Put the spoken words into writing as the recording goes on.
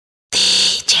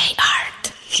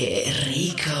Qué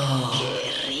rico. Qué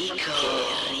rico. Qué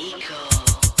rico.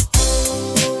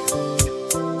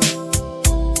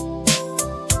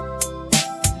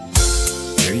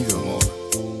 Querido amor,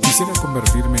 quisiera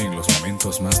convertirme en los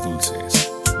momentos más dulces.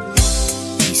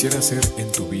 Quisiera ser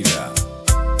en tu vida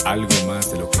algo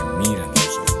más de lo que miran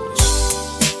tus ojos,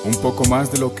 un poco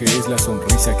más de lo que es la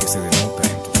sonrisa que se denota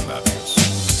en tus labios.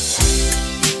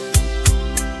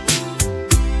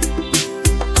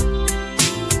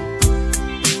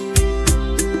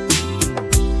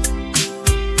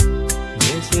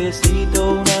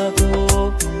 Necesito una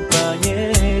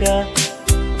compañera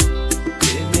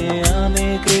que me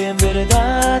ame, que en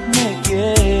verdad me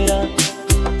quiera,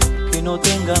 que no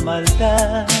tenga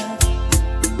maldad,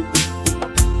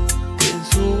 que en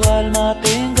su alma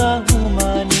tenga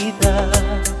humanidad,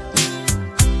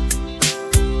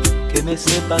 que me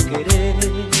sepa querer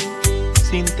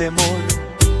sin temor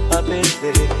a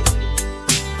perder.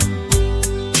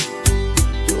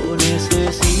 Yo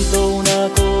necesito una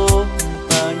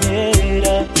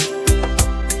compañera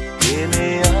que me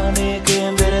ame, que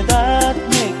en verdad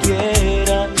me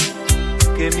quiera,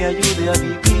 que me ayude a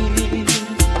vivir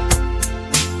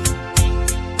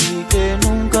y que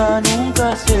nunca,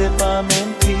 nunca sepa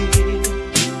mentir,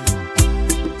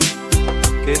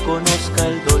 que conozca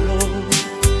el dolor,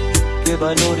 que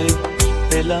valore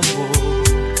el amor.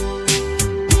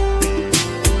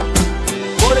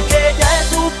 Porque ya he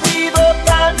sufrido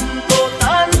tanto,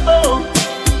 tanto,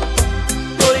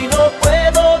 que hoy no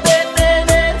puedo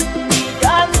detener mi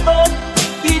llanto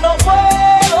y no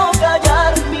puedo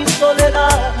callar mi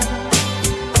soledad.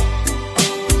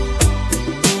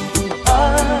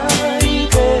 Ay,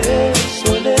 qué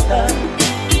soledad,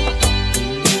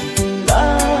 la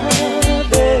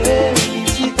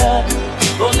felicidad,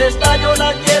 ¿dónde está? Yo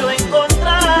la quiero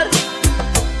encontrar.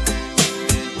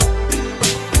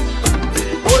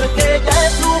 Porque ya he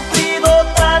sufrido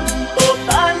tanto,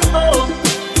 tanto,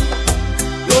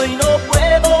 que hoy no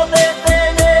puedo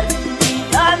detener mi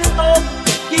llanto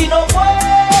y no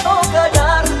puedo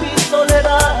callar mi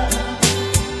soledad.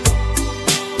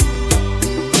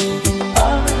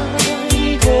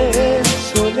 Ay, qué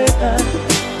soledad,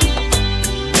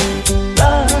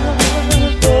 la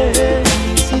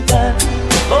felicidad,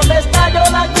 ¿dónde está? Yo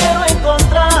la quiero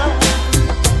encontrar.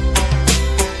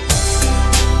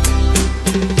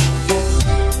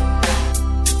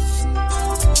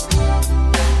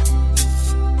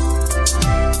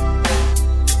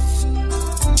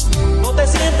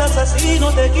 Así no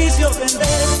te quise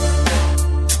ofender,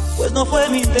 pues no fue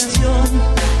mi intención,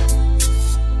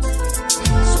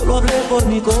 solo hablé por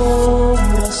mi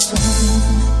corazón.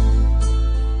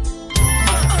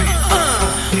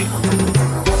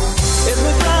 Es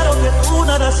muy claro que tú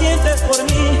nada sientes por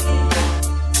mí,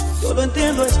 yo lo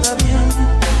entiendo, está bien,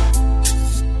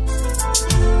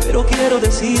 pero quiero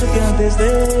decirte antes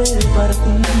de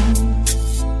partir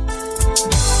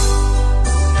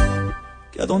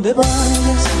que a donde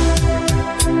vayas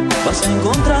vas a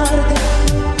encontrarte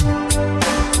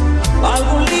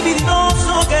algún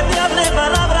libidinoso que te hable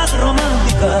palabras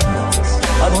románticas.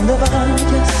 A donde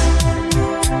vayas,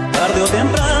 tarde o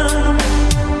temprano,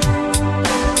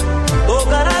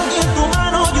 tocará alguien tu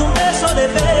mano y un beso le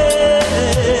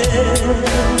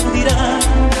pedirás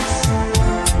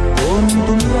con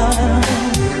tu mirada.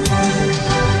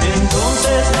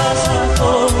 Entonces vas a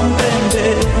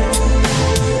comprender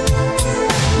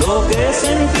lo que es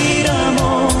sentir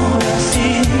amor así.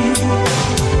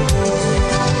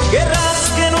 Querrás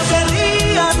que no se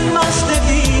rían más de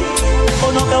ti o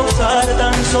no causar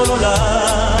tan solo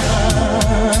lástima.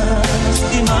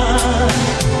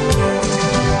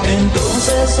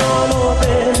 Entonces solo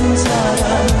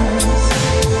pensarás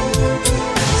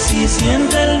si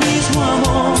siente el mismo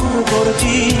amor por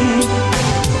ti.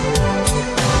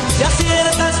 Si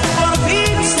aciertas tú por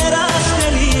fin serás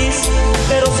feliz,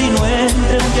 pero si no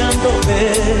entre un llanto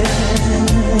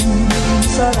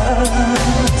pensarás.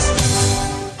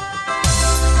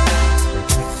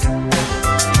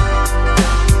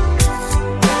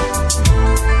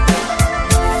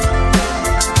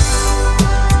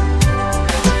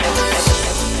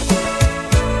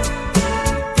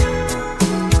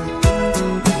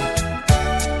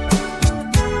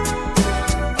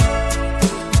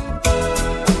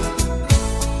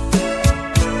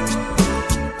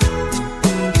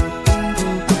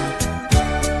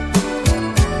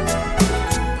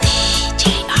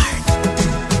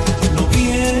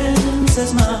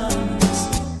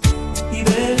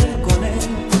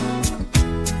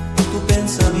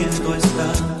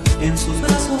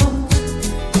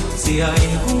 Si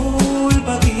hay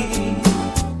culpa aquí,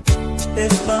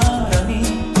 es para mí,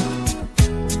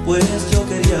 pues yo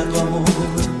quería tu amor.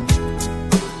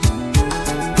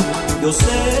 Yo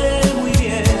sé muy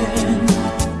bien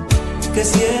que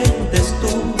sientes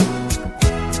tú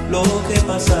lo que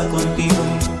pasa contigo,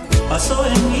 pasó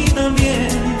en mí también.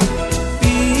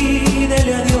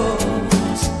 Pídele a Dios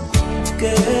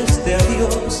que este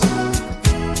adiós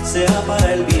sea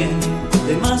para el bien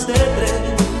de más de tres.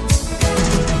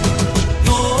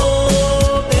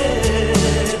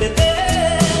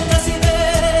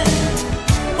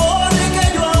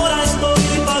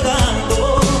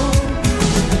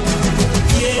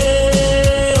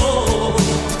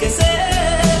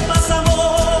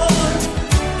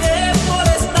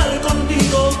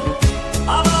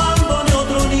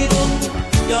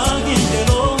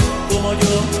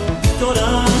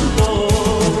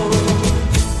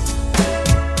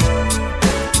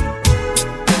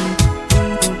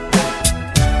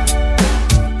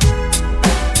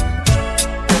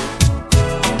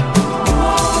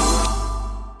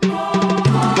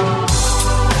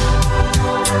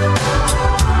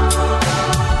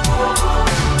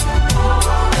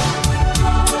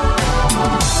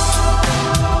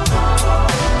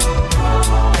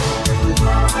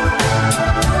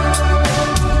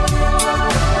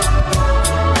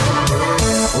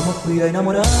 A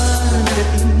enamorarme de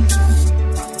ti,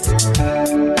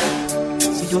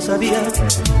 si yo sabía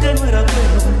que no era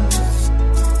bueno.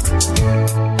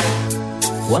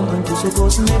 Cuando en tus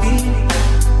ojos me vi,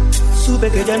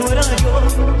 supe que ya no era yo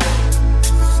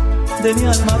de mi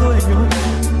alma dueño.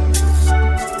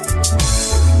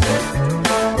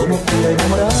 ¿Cómo fui a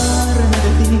enamorarme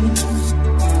de ti,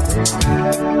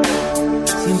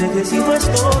 si envejecido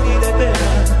estoy de penas?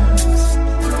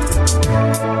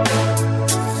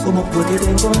 ¿Cómo fue que te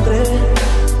encontré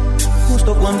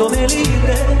justo cuando me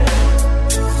libré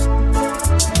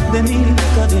de mil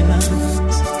cadenas?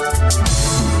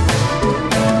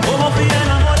 ¿Cómo fui a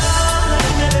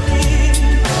enamorarme de ti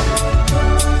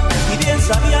y bien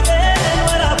sabía que no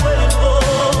era bueno?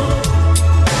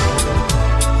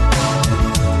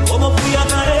 ¿Cómo fui a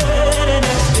caer en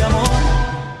este amor?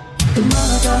 Te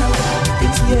mata, te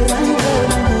encierra en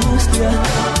la angustia,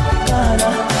 cara,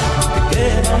 te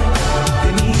quema.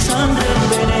 Mi sangre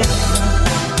envenena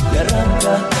y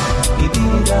arranca mi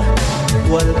vida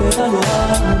cual pétalo a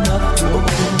una flor.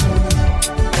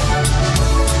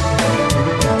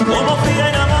 ¿Cómo fui a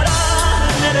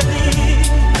enamorarme de ti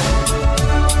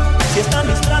si están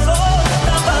mis brazos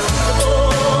tan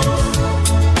vacíos?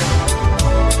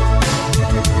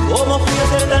 ¿Cómo fui a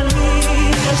ser tan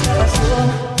mía esta pasión?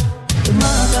 Te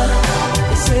mata,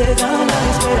 te cega la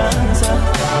esperanza,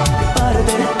 te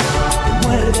parte, te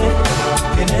muerde.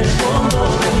 En el fondo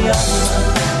de mi alma,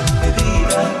 de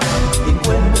vida,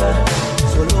 encuentra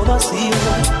solo vacío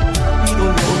y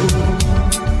dolor.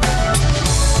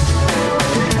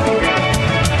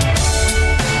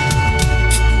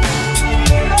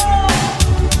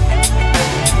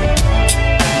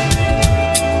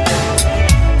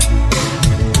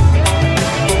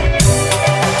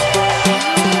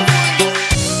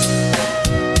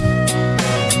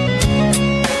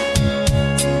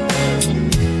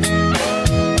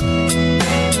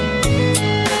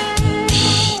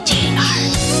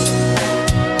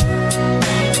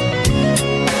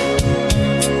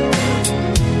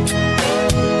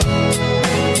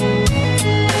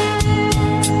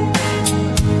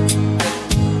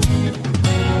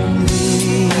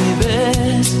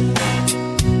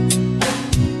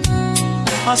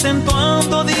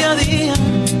 Acentuando día a día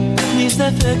mis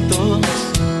defectos,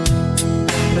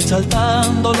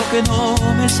 resaltando lo que no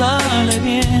me sale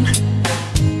bien,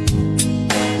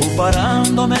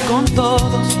 comparándome con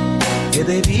todos, que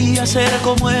debía ser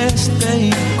como este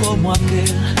y como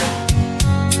aquel.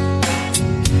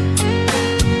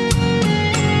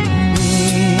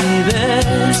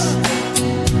 Vives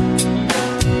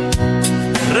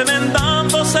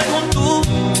remendando según tú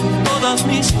todas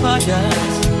mis fallas,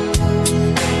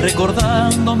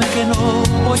 recordándome que no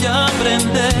voy a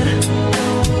aprender,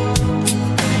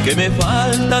 que me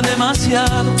falta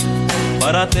demasiado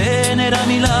para tener a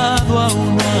mi lado a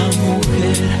una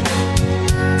mujer.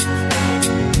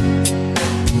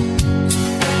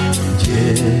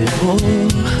 Llevo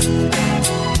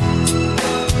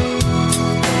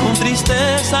con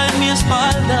tristeza en mi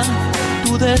espalda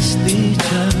tu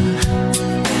desdicha.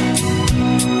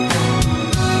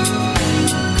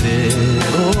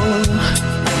 Creo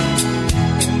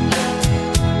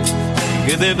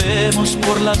que debemos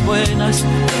por las buenas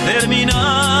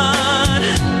terminar.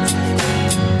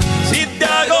 Si te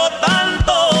hago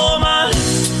tanto mal,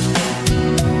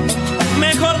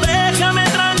 mejor déjame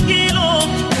tranquilo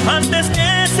antes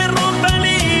que se rompa el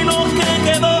hilo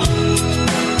que quedó.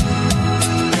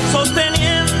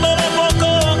 sosteniendo lo poco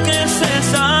que se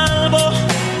salvó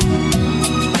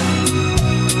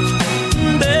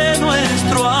de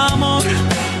nuestro amor.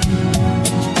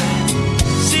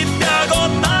 Si te hago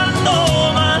tanto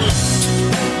mal,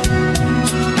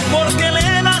 porque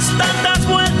le das tantas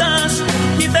vueltas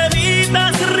y te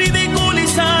evitas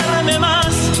ridiculizarme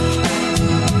más,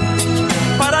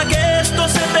 para que esto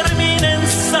se termine en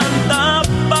santa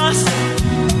paz.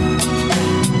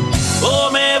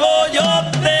 O me voy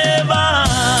o te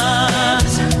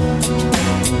vas.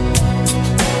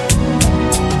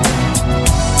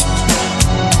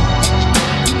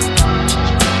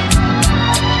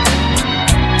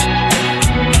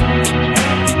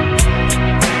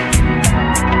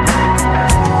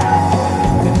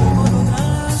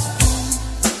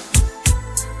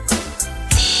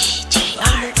 DJ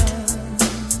Art.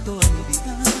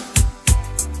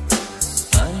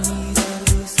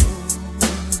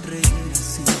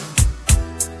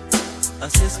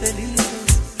 Haces felices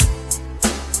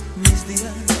mis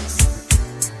días.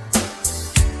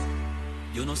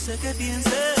 Yo no sé qué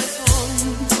pienses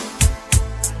hoy,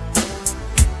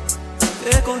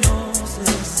 que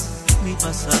conoces mi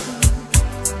pasado.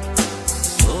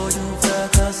 Soy un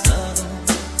fracasado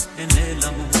en el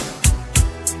amor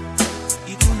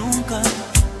y tú nunca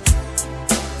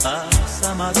has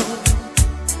amado.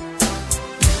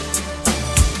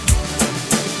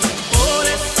 Por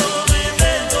eso me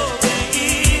tengo que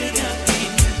ir de aquí,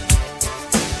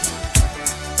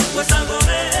 pues algo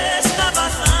me está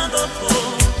pasando.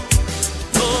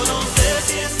 Yo no sé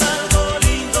si es algo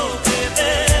lindo que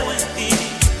veo en ti,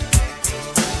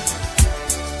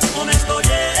 o me estoy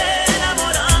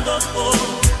enamorando.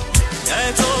 Me ha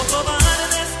hecho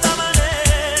cobarde esta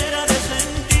manera de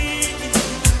sentir,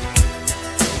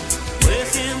 pues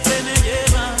siempre me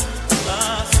lleva a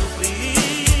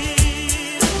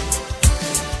sufrir.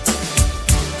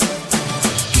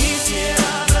 Quisiera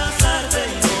abrazarte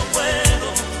y no puedo,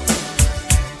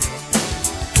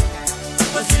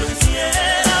 pues si lo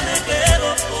hiciera me quedo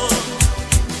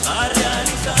a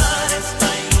realizar esta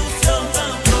ilusión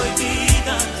tan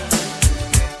prohibida.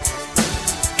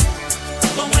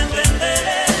 ¿Cómo entender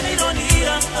mi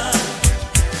ironía?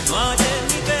 No hay en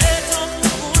mi pecho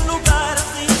un lugar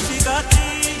sin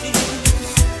cicatriz,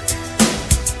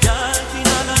 y al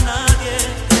final a nadie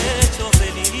he hecho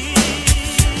feliz.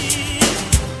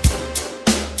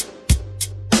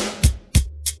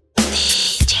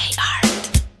 DJ Art.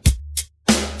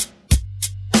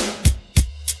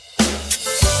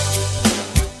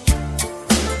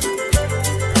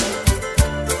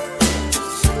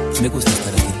 Me gusta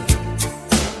estar aquí,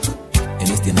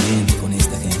 en este ambiente, con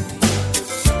esta gente,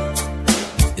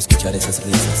 escuchar esas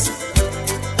risas.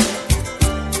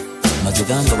 Mas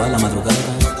llegando va la madrugada,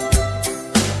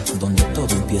 donde todo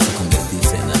empieza a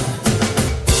convertirse en nada,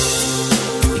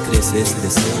 y crece ese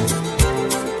deseo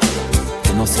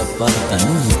que no se aparta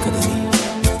nunca de mí.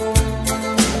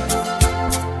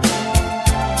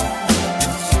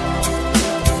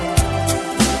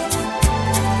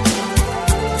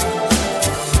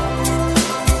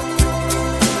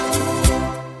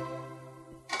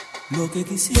 Lo que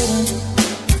quisiera,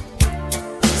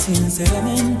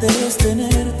 sinceramente, es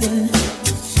tenerte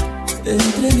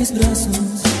entre mis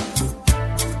brazos,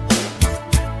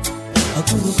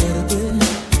 acurrucarte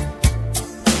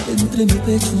entre mi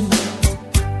pecho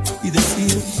y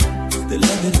decirte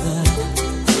la verdad.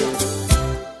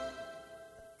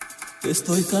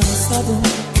 Estoy cansado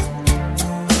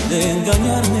de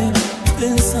engañarme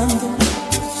pensando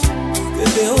que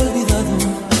te he olvidado,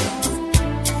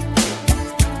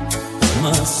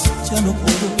 mas ya no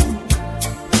puedo.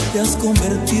 Te has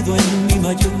convertido en mi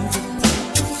mayor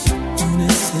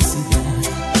necesidad.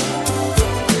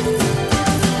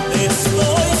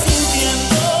 Estoy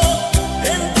sintiendo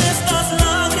entre estas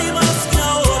lágrimas que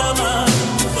ahora van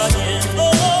cayendo.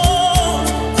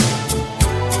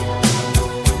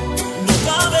 No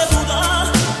cabe duda,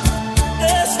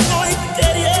 estoy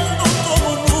queriendo como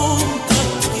nunca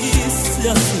quise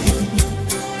así.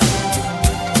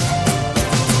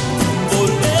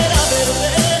 Volver a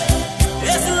verte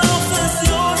es la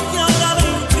obsesión que ahora me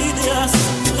impide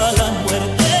hasta la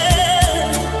muerte.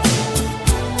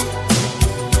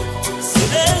 Si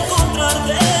de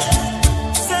encontrarte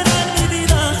será en mi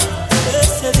vida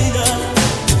ese día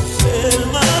el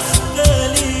más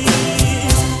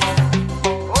feliz.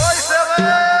 Hoy se ve.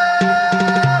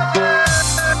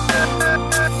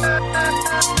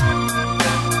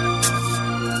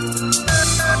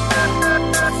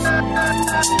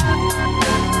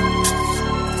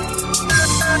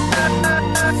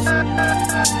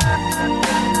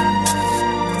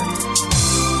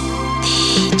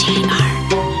 DJ Art.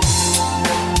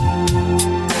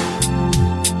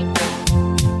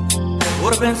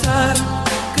 pensar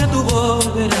que tú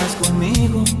volverás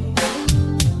conmigo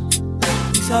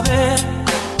y saber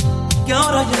que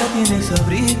ahora ya tienes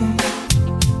abrigo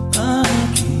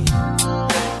aquí.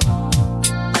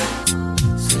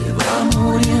 Se va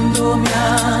muriendo mi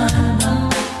alma,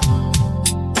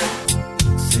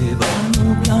 se va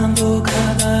nublando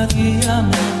cada día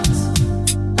más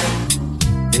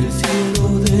el cielo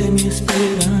de mi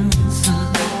esperanza.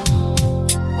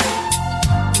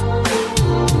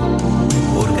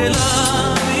 Porque la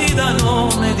vida no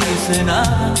me dice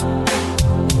nada,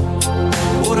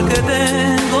 porque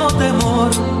tengo temor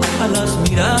a las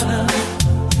miradas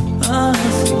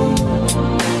así.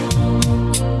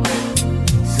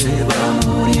 Se va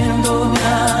muriendo mi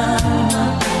alma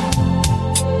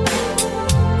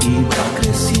y va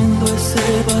creciendo ese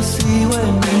vacío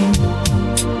en mí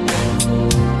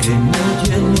que no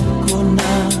lleno con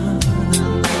nada.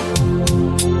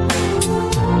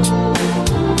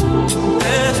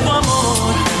 Es tu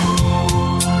amor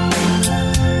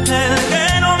el que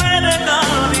no me deja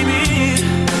vivir,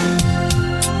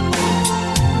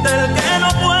 del que no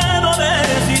puedo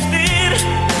desistir,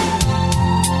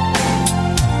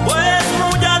 pues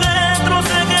muy adentro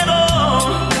se quedó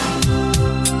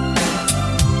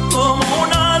como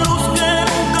una luz que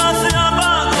nunca se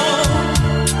apagó,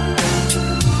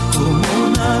 como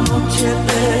una noche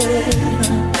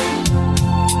eterna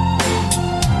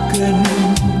que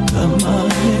nunca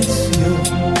amaneció.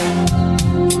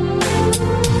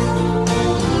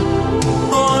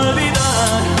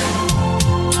 Olvidar,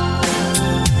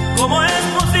 ¿cómo es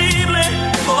posible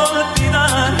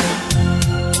olvidar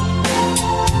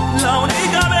la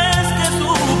única vez que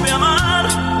supe amar?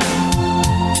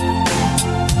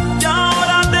 Y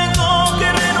ahora tengo que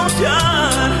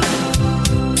renunciar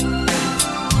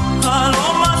a lo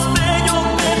más bello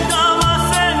que jamás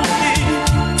sentí,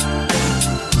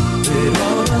 pero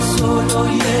ahora solo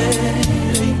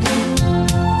hiere y tú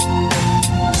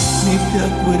ni te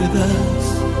acuerdas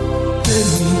de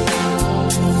mí.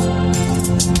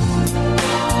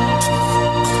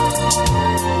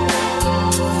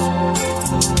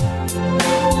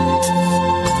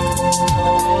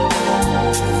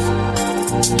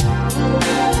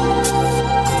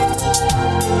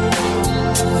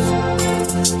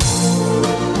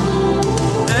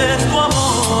 Es tu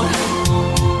amor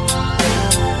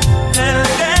el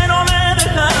que no me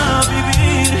deja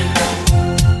vivir.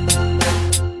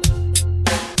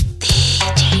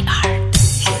 DJ Art.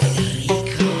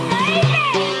 Rico.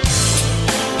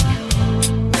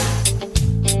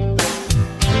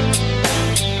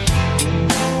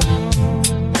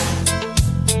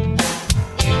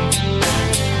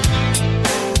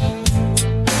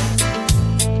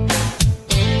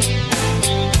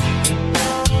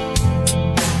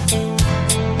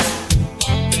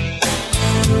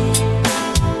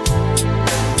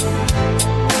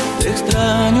 Te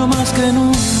extraño más que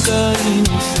nunca y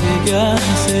no sé qué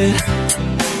hacer.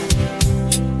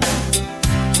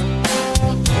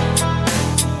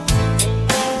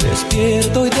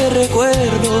 Despierto y te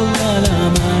recuerdo al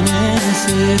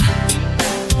amanecer.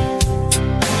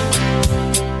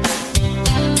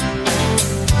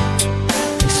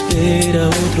 Espera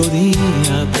otro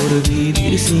día por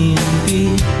vivir sin ti.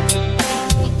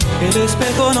 El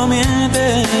espejo no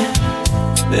miente,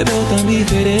 te veo tan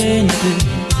diferente.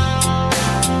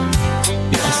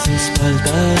 Me haces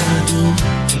falta tú.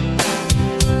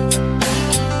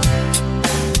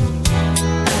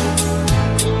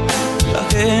 La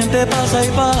gente pasa y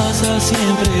pasa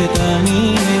siempre tan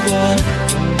igual.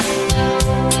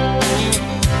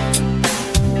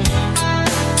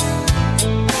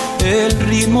 El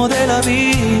ritmo de la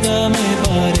vida me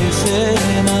parece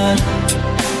mal.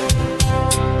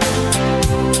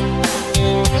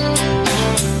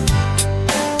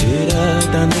 Era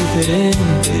tan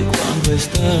diferente cuando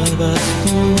estabas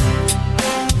tú.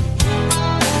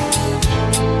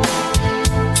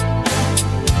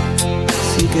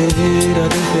 Sí que era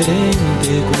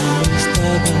diferente cuando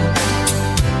estabas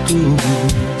tú.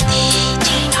 DJ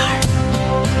Art.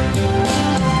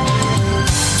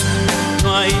 No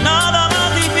hay nada más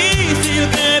difícil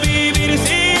que vivir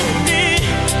sin ti.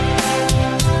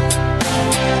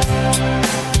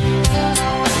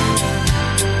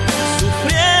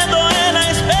 Sufriendo en la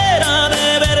espera de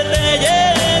verte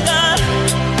llegar.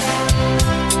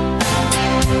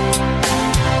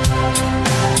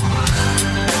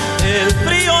 El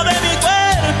frío de mi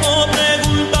cuerpo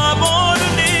pregunta por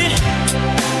ti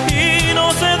y no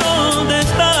sé dónde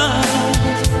estás.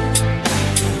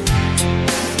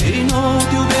 Si no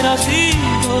te hubiera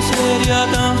sido sería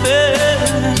tan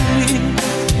feliz.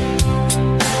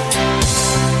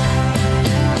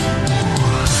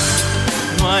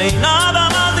 No hay nada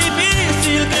más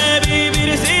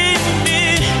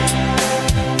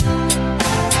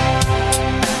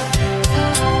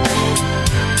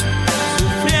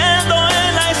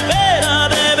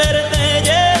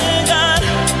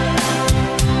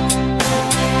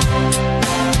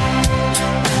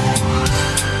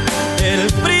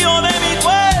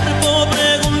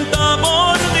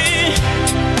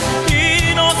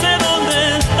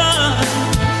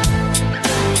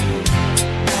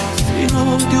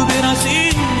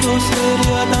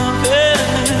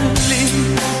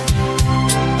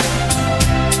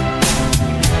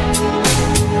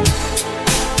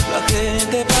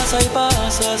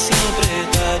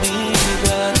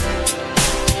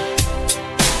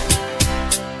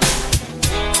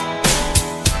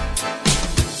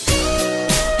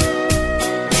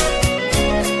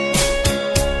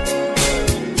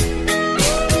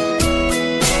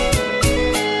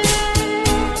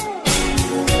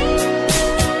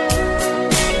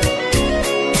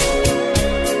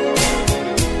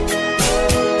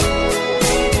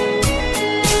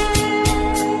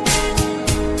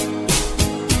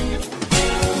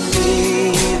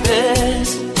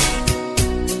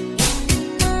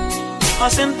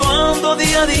acentuando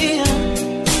día a día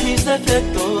mis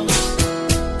defectos,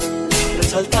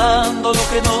 resaltando lo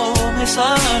que no me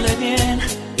sale bien,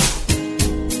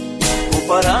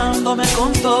 comparándome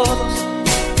con todos,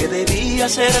 que debía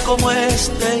ser como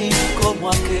este y como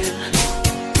aquel.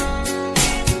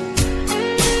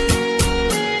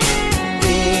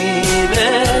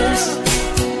 Vives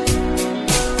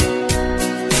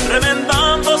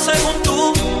remendando según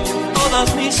tú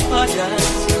todas mis fallas,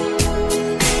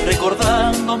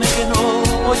 recordándome que no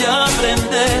voy a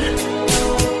aprender,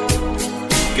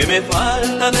 que me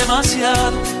falta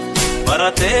demasiado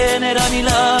para tener a mi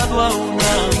lado a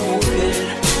una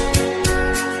mujer.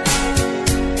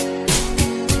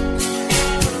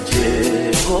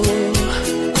 Llevo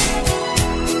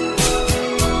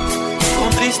con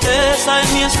tristeza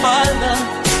en mi espalda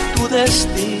tu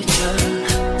desdicha.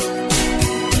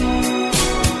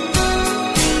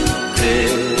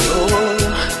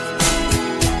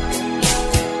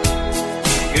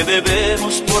 Que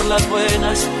debemos por las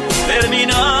buenas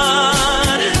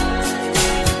terminar.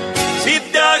 Si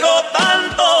te hago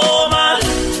tanto mal,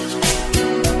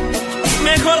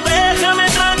 mejor déjame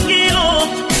tranquilo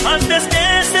antes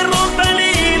que se rompa el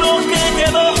hilo que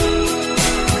quedó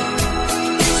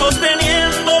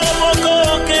sosteniendo lo poco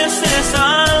que se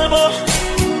salvó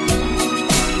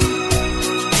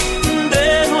de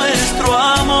nuestro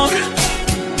amor.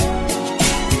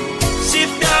 Si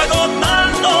te hago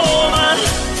tanto mal,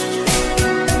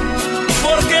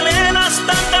 porque le das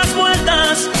tantas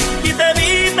vueltas y te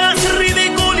evitas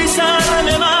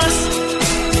ridiculizarme más,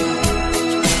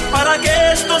 para que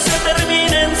esto se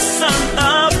termine en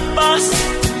santa paz.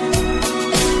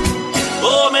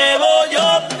 O me voy o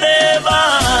te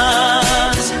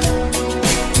vas.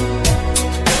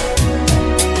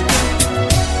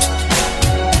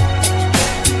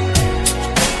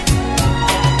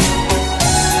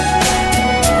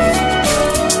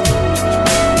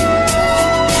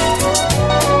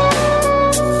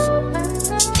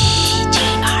 DJ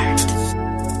Art.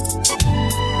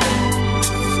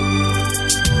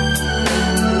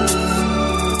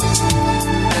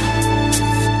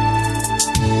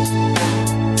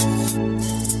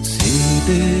 Si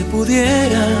te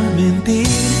pudiera mentir,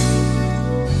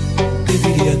 te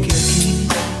diría que aquí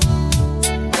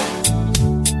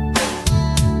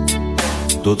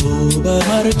todo va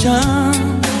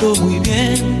marchando muy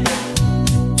bien,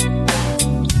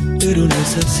 pero no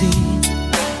es así.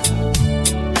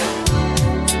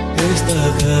 Esta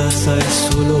casa es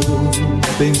solo un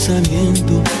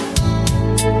pensamiento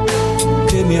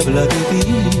que me habla de ti,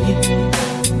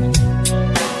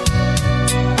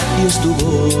 y es tu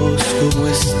voz como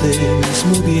este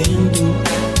mismo viento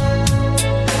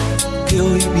que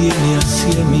hoy viene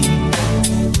hacia mí.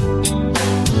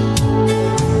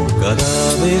 Cada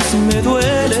vez me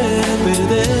duele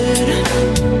perder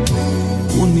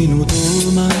un minuto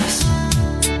más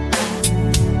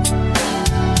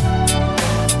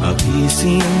aquí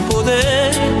sin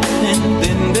poder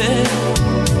entender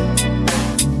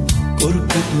por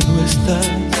qué tú no estás.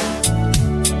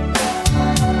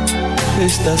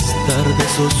 Estas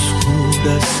tardes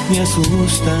oscuras me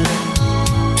asustan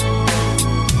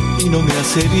y no me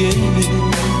hace bien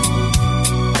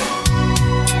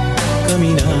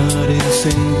caminar en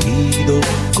sentido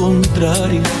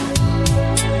contrario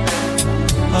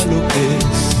a lo que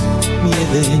es mi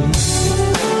Edén.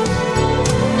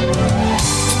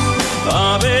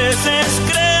 A veces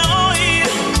creo oír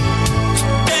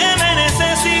que me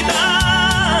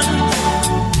necesitas,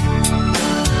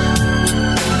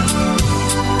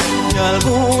 y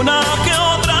alguna que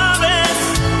otra vez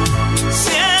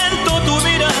siento tu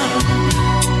mirada.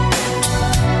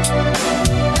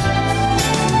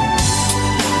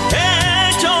 He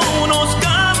hecho unos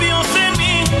cambios en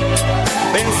mí,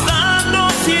 pensando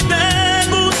si te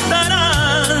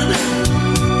gustarán.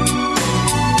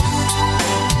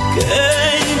 Qué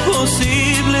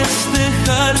imposible es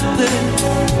dejarte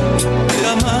de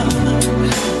amar.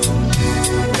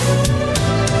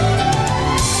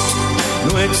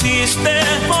 No existe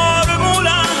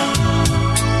fórmula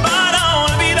para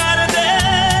olvidarte.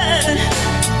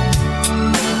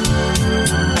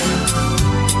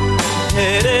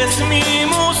 Eres mi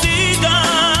música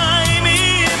y mi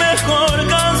mejor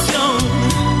canción.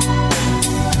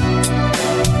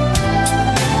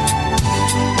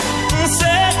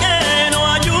 Sé que no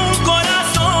hay un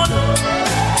corazón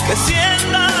que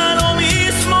sienta lo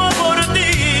mismo por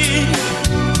ti,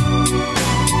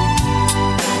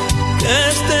 que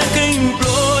que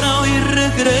implora hoy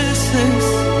regreses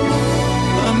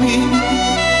a mí.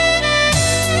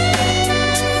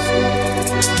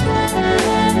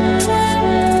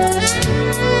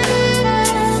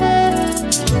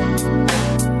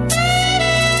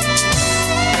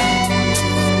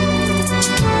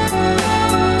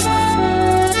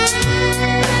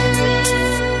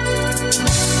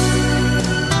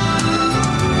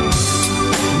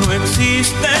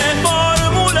 existe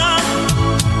fórmula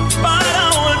para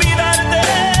olvidarte.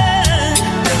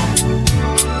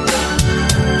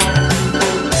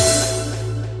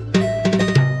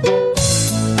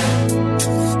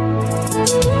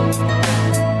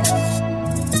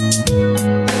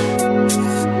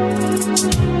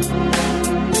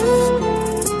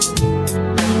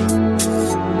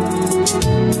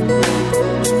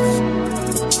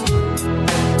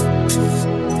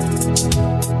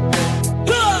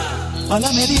 A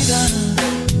la medida,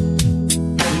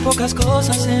 muy pocas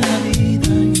cosas en la vida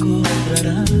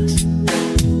encontrarás.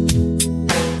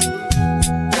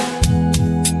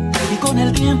 Y con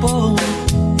el tiempo,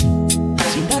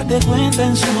 sin darte cuenta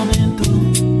en su momento,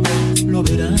 lo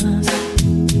verás.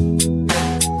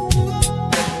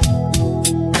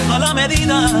 A la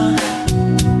medida,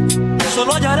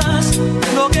 solo hallarás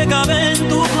lo que cabe en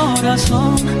tu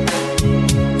corazón.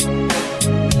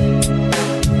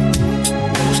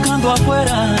 Buscando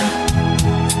afuera,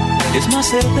 es más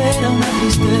certera una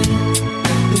triste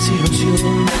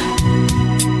desilusión.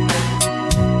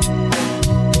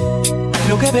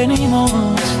 Lo que venimos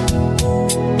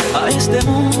a este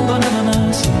mundo nada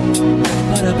más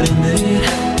para aprender.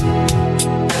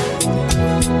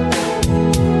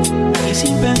 Y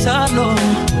sin pensarlo,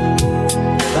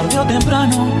 tarde o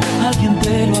temprano alguien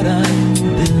te lo hará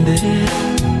entender.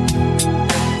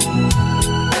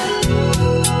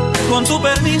 Con tu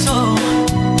permiso,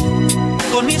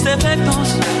 con mis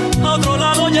defectos, a otro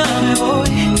lado ya me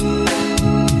voy.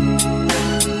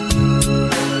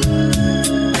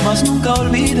 Mas nunca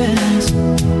olvides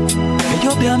que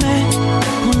yo te amé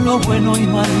con lo bueno y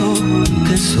malo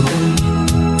que soy.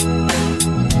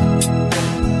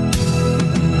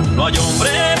 No hay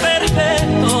hombre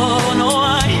perfecto, no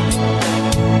hay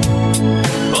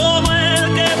como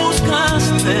el que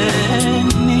buscaste en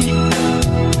mí.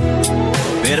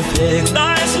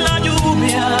 Perfecta es la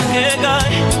lluvia que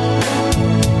cae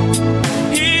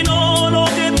y no lo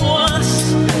que tú has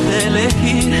de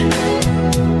elegir.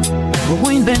 ¿Cómo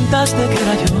inventaste que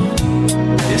era yo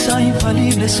esa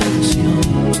infalible solución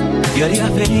que haría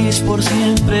feliz por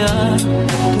siempre a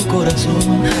tu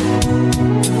corazón?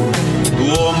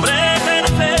 Tu hombre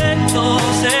perfecto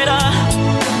será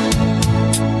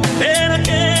el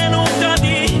que nunca a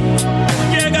ti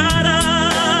llegará.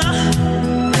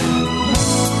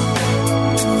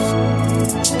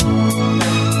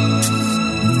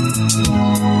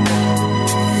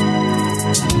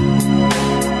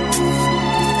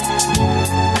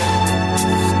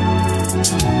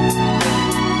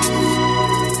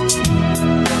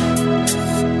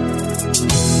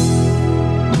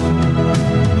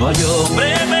 No hay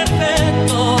hombre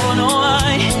perfecto, no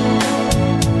hay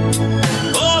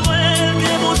como el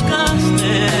que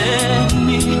buscaste en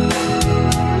mí.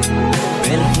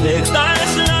 Perfecta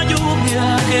es la lluvia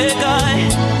que cae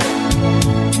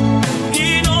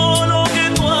y no lo que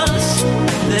tú has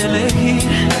de elegir.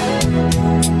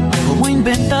 ¿Cómo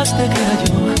inventaste que era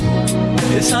yo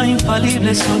esa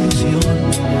infalible solución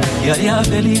que haría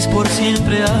feliz por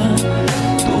siempre a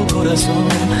tu corazón?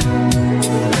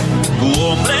 Tu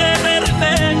hombre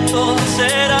perfecto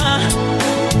será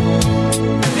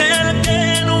el que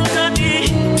nunca a ti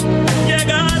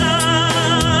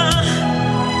llegará.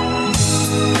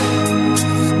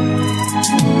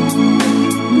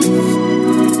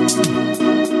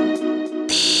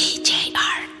 DJ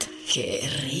Art. Qué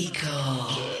rico.